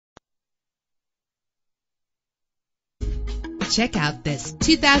Check out this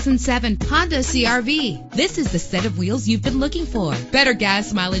 2007 Honda CR-V. This is the set of wheels you've been looking for. Better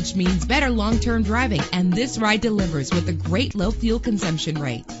gas mileage means better long-term driving, and this ride delivers with a great low fuel consumption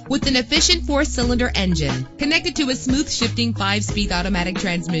rate. With an efficient 4-cylinder engine connected to a smooth shifting 5-speed automatic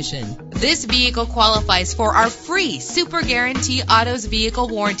transmission, this vehicle qualifies for our free Super Guarantee Autos Vehicle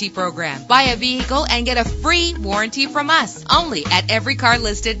Warranty Program. Buy a vehicle and get a free warranty from us only at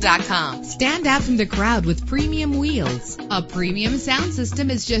everycarlisted.com. Stand out from the crowd with premium wheels. A premium sound system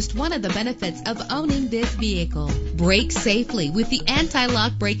is just one of the benefits of owning this vehicle. Brake safely with the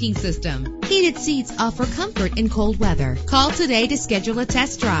anti-lock braking system. Heated seats offer comfort in cold weather. Call today to schedule a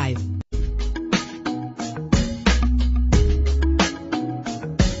test drive.